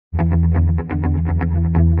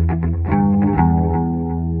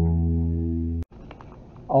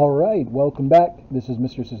Alright, welcome back. This is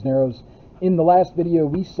Mr. Cisneros. In the last video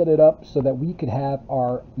we set it up so that we could have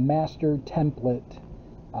our master template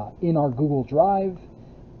in our Google Drive.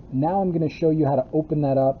 Now I'm going to show you how to open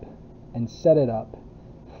that up and set it up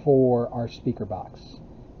for our speaker box.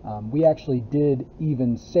 We actually did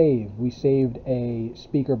even save. We saved a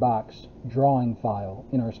speaker box drawing file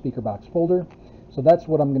in our speaker box folder. So that's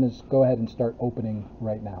what I'm going to go ahead and start opening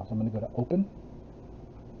right now. So I'm going to go to Open.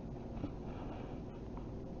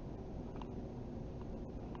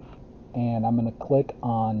 And I'm going to click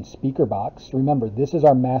on speaker box. Remember, this is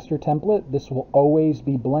our master template. This will always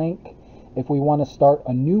be blank. If we want to start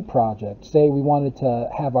a new project, say we wanted to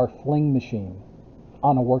have our fling machine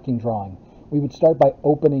on a working drawing, we would start by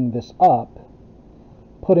opening this up,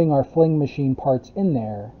 putting our fling machine parts in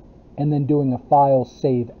there, and then doing a file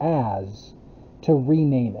save as to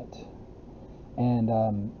rename it. And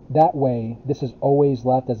that way, this is always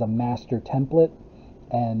left as a master template,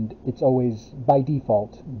 and it's always by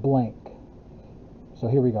default blank. So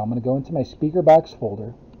here we go. I'm going to go into my speaker box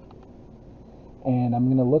folder, and I'm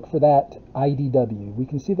going to look for that IDW. We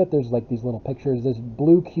can see that there's like these little pictures. This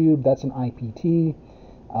blue cube, that's an IPT.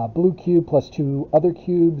 Blue cube plus two other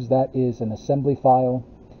cubes, that is an assembly file.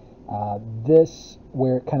 This,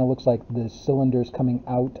 where it kind of looks like the cylinders coming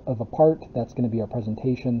out of a part, that's going to be our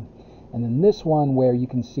presentation. And then this one, where you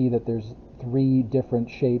can see that there's three different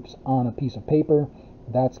shapes on a piece of paper,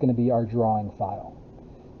 that's going to be our drawing file.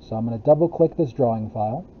 So I'm going to double click this drawing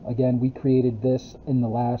file. Again, we created this in the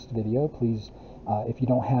last video. Please, if you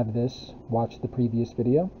don't have this, watch the previous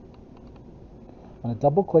video. I'm going to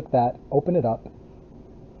double click that, open it up.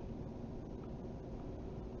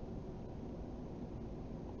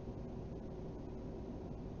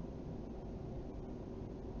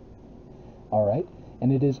 Alright,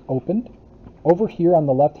 and it is opened. Over here on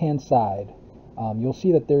the left hand side, you'll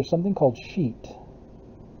see that there's something called Sheet.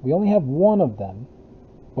 We only have one of them,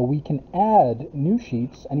 but we can add new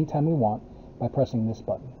sheets anytime we want by pressing this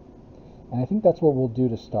button. And I think that's what we'll do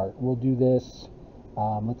to start. We'll do this,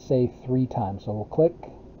 let's say 3 times. So we'll click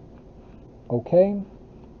OK,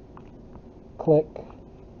 click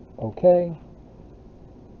OK,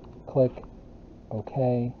 click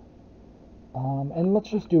OK, and let's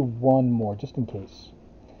just do one more just in case.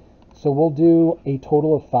 So we'll do a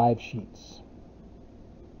total of 5 sheets.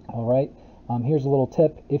 Alright. Here's a little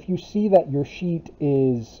tip. If you see that your sheet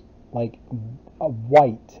is like a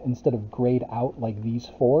white instead of grayed out like these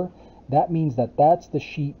 4, that means that that's the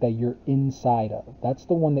sheet that you're inside of. That's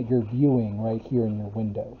the one that you're viewing right here in your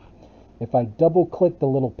window. If I double click the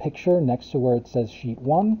little picture next to where it says sheet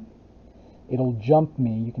 1, it'll jump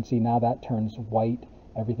me. You can see now that turns white.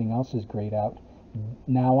 Everything else is grayed out.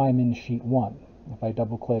 Now I'm in sheet 1. If I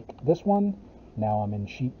double click this one, now I'm in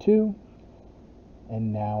sheet 2.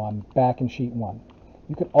 And now I'm back in sheet 1.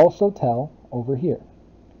 You can also tell over here.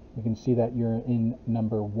 You can see that you're in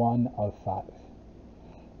number 1 of 5.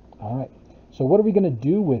 Alright, so what are we going to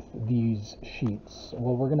do with these sheets?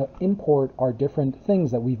 Well, we're going to import our different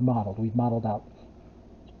things that we've modeled. We've modeled out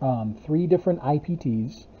 3 different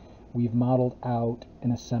IPTs. We've modeled out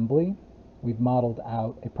an assembly. We've modeled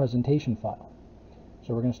out a presentation file.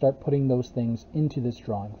 So we're going to start putting those things into this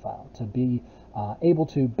drawing file to be able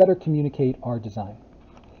to better communicate our design.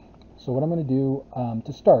 So what I'm going to do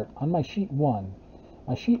to start, on my sheet 1,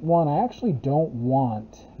 I actually don't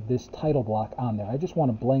want this title block on there. I just want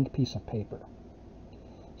a blank piece of paper.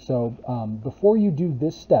 So before you do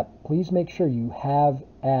this step, please make sure you have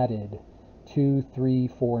added 2, 3,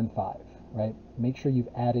 4, and 5, right? Make sure you've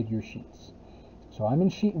added your sheets. So I'm in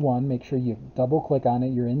sheet 1. Make sure you double click on it.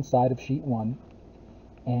 You're inside of sheet 1.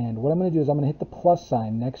 And what I'm going to do is I'm going to hit the plus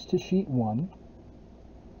sign next to sheet 1.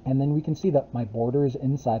 And then we can see that my border is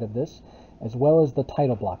inside of this, as well as the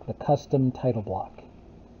title block, the custom title block,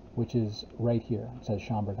 which is right here. It says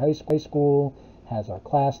Schaumburg High School, has our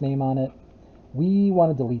class name on it. We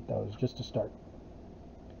want to delete those just to start.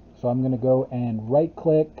 So I'm going to go and right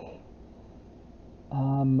click.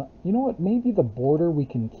 You know what, maybe the border we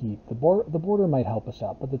can keep. The border might help us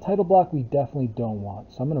out, but the title block we definitely don't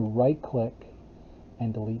want. So I'm going to right click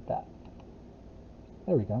and delete that.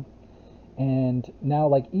 There we go. And now,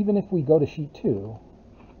 like, even if we go to sheet 2,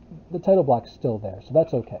 the title block's still there, so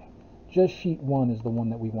that's okay. Just sheet 1 is the one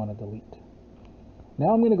that we want to delete.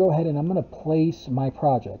 Now I'm going to go ahead and I'm going to place my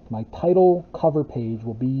project. My title cover page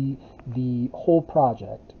will be the whole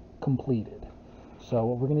project completed. So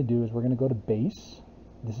what we're going to do is we're going to go to Base.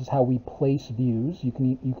 This is how we place views. You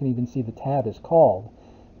can even see the tab is called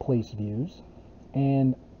Place Views.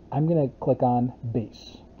 And I'm going to click on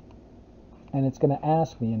Base. and it's going to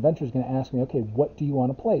ask me, Inventor's going to ask me, okay, what do you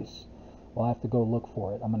want to place? Well, I have to go look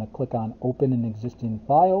for it. I'm going to click on Open an Existing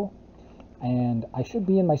File, and I should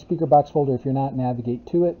be in my Speakerbox folder. If you're not, navigate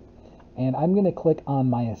to it. And I'm going to click on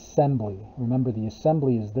my assembly. Remember, the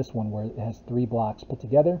assembly is this one where it has 3 blocks put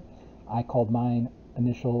together. I called mine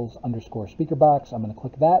initials underscore Speakerbox. I'm going to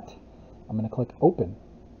click that. I'm going to click Open.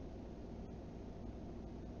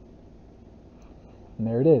 And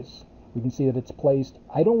there it is. We can see that it's placed.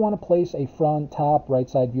 I don't want to place a front, top, right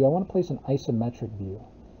side view. I want to place an isometric view.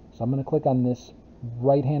 So I'm going to click on this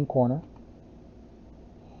right-hand corner.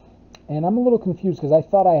 And I'm a little confused because I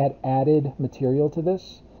thought I had added material to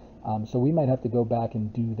this. So we might have to go back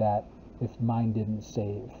and do that if mine didn't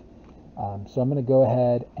save. So I'm going to go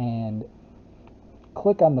ahead and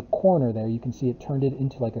click on the corner there. You can see it turned it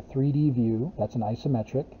into like a 3D view. That's an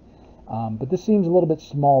isometric. But this seems a little bit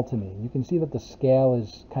small to me. You can see that the scale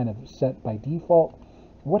is kind of set by default.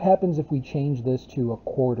 What happens if we change this to a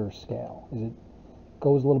quarter scale? Is it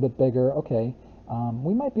goes a little bit bigger? Okay.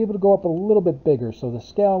 We might be able to go up a little bit bigger. So the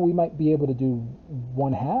scale, we might be able to do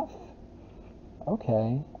 1/2.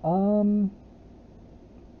 Okay.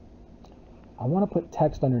 I want to put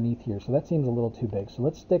text underneath here, so that seems a little too big. So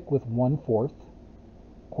let's stick with 1/4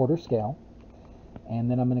 quarter scale, and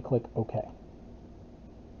then I'm going to click OK.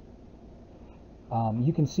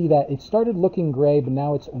 You can see that it started looking gray, but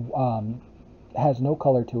now it's has no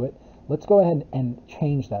color to it. Let's go ahead and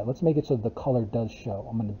change that. Let's make it so the color does show.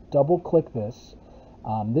 I'm going to double click this.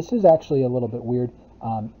 This is actually a little bit weird.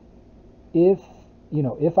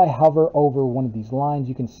 If I hover over one of these lines,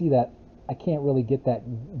 you can see that I can't really get that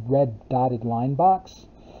red dotted line box.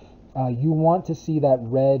 You want to see that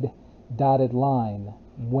red dotted line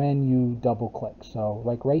when you double click. So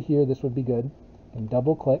like right here, this would be good. And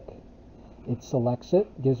double click. It selects it,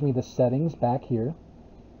 gives me the settings back here.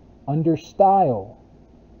 Under style,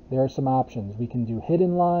 there are some options. We can do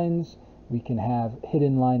hidden lines. We can have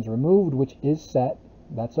hidden lines removed, which is set.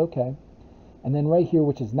 That's okay. And then right here,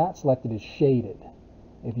 which is not selected, is shaded.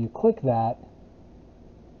 If you click that,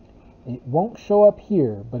 it won't show up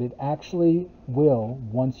here, but it actually will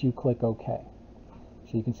once you click OK.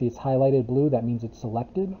 So you can see it's highlighted blue. That means it's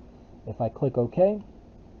selected. If I click OK,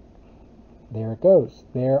 there it goes.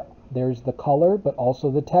 There's the color, but also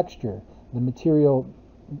the texture. The material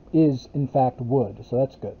is, in fact, wood, so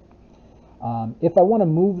that's good. If I want to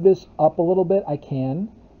move this up a little bit, I can.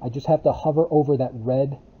 I just have to hover over that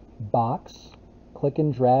red box, click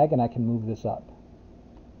and drag, and I can move this up.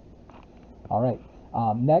 All right.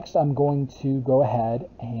 Next, I'm going to go ahead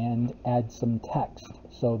and add some text.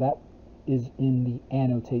 So that is in the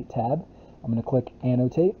Annotate tab. I'm going to click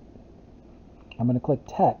Annotate. I'm going to click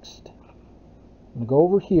Text. I'm going to go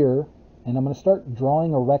over here, and I'm going to start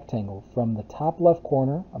drawing a rectangle from the top left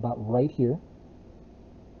corner, about right here,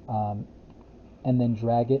 and then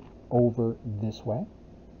drag it over this way.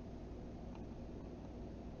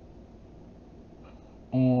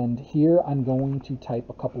 And here I'm going to type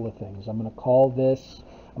a couple of things. I'm going to call this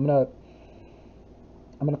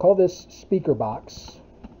Speakerbox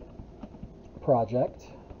project.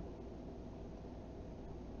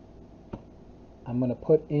 I'm going to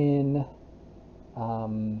put in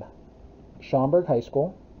Schaumburg High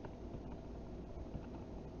School.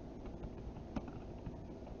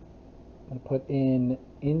 I'm going to put in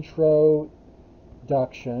Introduction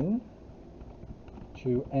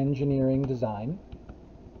to Engineering Design.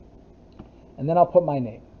 And then I'll put my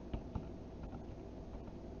name.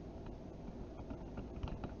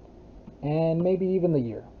 And maybe even the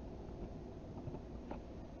year.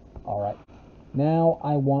 All right. Now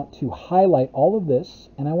I want to highlight all of this,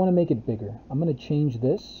 and I want to make it bigger. I'm going to change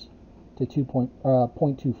this to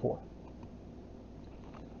 0.24.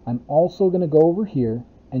 I'm also going to go over here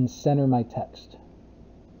and center my text.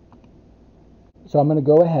 So I'm going to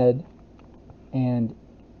go ahead and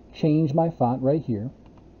change my font right here.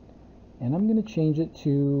 And I'm going to change it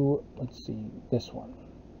to, let's see, this one.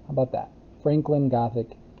 How about that? Franklin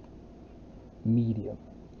Gothic Medium.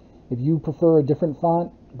 If you prefer a different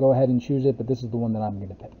font, go ahead and choose it, but this is the one that I'm going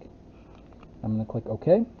to pick. I'm going to click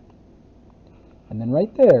OK. And then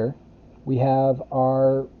right there, we have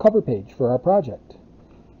our cover page for our project.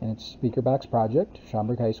 And it's Speakerbox Project,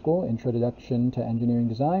 Schaumburg High School, Introduction to Engineering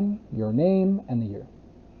Design, your name, and the year.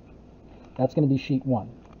 That's going to be sheet 1.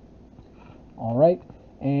 All right.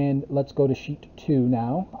 And let's go to sheet 2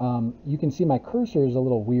 now. You can see my cursor is a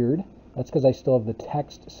little weird. That's because I still have the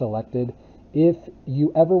text selected. If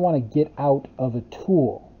you ever want to get out of a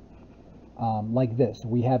tool like this,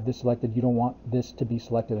 we have this selected, you don't want this to be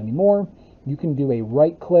selected anymore, you can do a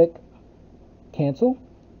right click, cancel,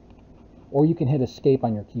 or you can hit escape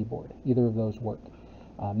on your keyboard. Either of those work.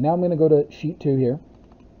 Now I'm going to go to sheet 2 here.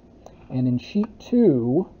 And in sheet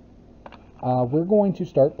 2, we're going to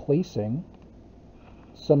start placing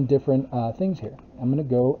some different things here. I'm going to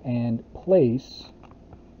go and place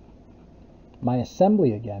my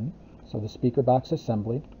assembly again. So the speaker box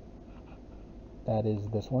assembly, that is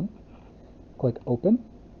this one. Click open.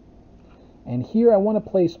 And here I want to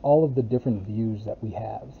place all of the different views that we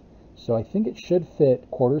have. So I think it should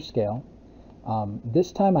fit quarter scale.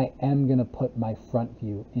 This time I am going to put my front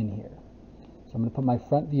view in here. So I'm going to put my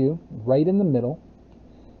front view right in the middle.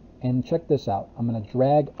 And check this out. I'm going to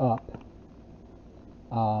drag up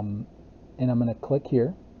and I'm going to click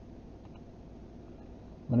here.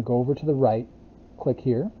 I'm going to go over to the right, click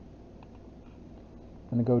here.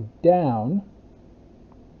 I'm going to go down,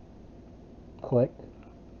 click,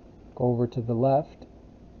 go over to the left,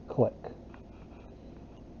 click.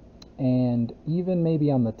 And even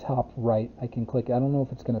maybe on the top right, I can click. I don't know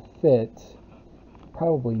if it's going to fit.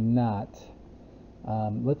 Probably not.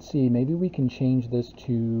 Let's see, maybe we can change this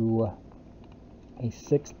to a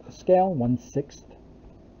 6th scale, 1/6,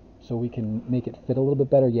 so we can make it fit a little bit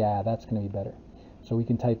better. Yeah, that's going to be better. So we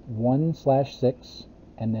can type 1/6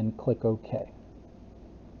 and then click OK.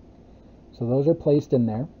 So those are placed in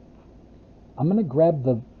there. I'm going to grab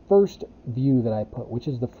the first view that I put, which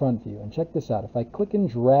is the front view. And check this out. If I click and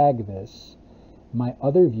drag this, my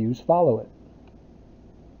other views follow it.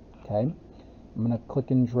 Okay. I'm going to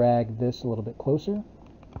click and drag this a little bit closer. I'm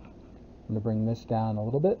going to bring this down a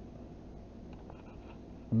little bit.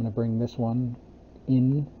 I'm going to bring this one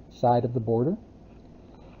inside of the border.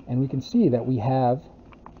 And we can see that we have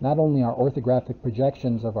not only our orthographic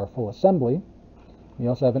projections of our full assembly, we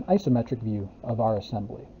also have an isometric view of our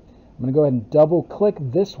assembly. I'm going to go ahead and double click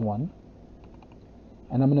this one,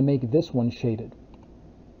 and I'm going to make this one shaded.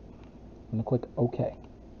 I'm going to click OK.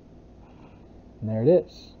 And there it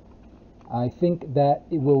is. I think that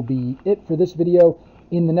it will be it for this video.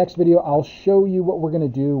 In the next video, I'll show you what we're going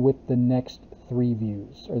to do with the next 3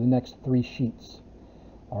 views, or the next 3 sheets.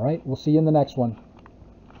 All right, we'll see you in the next one.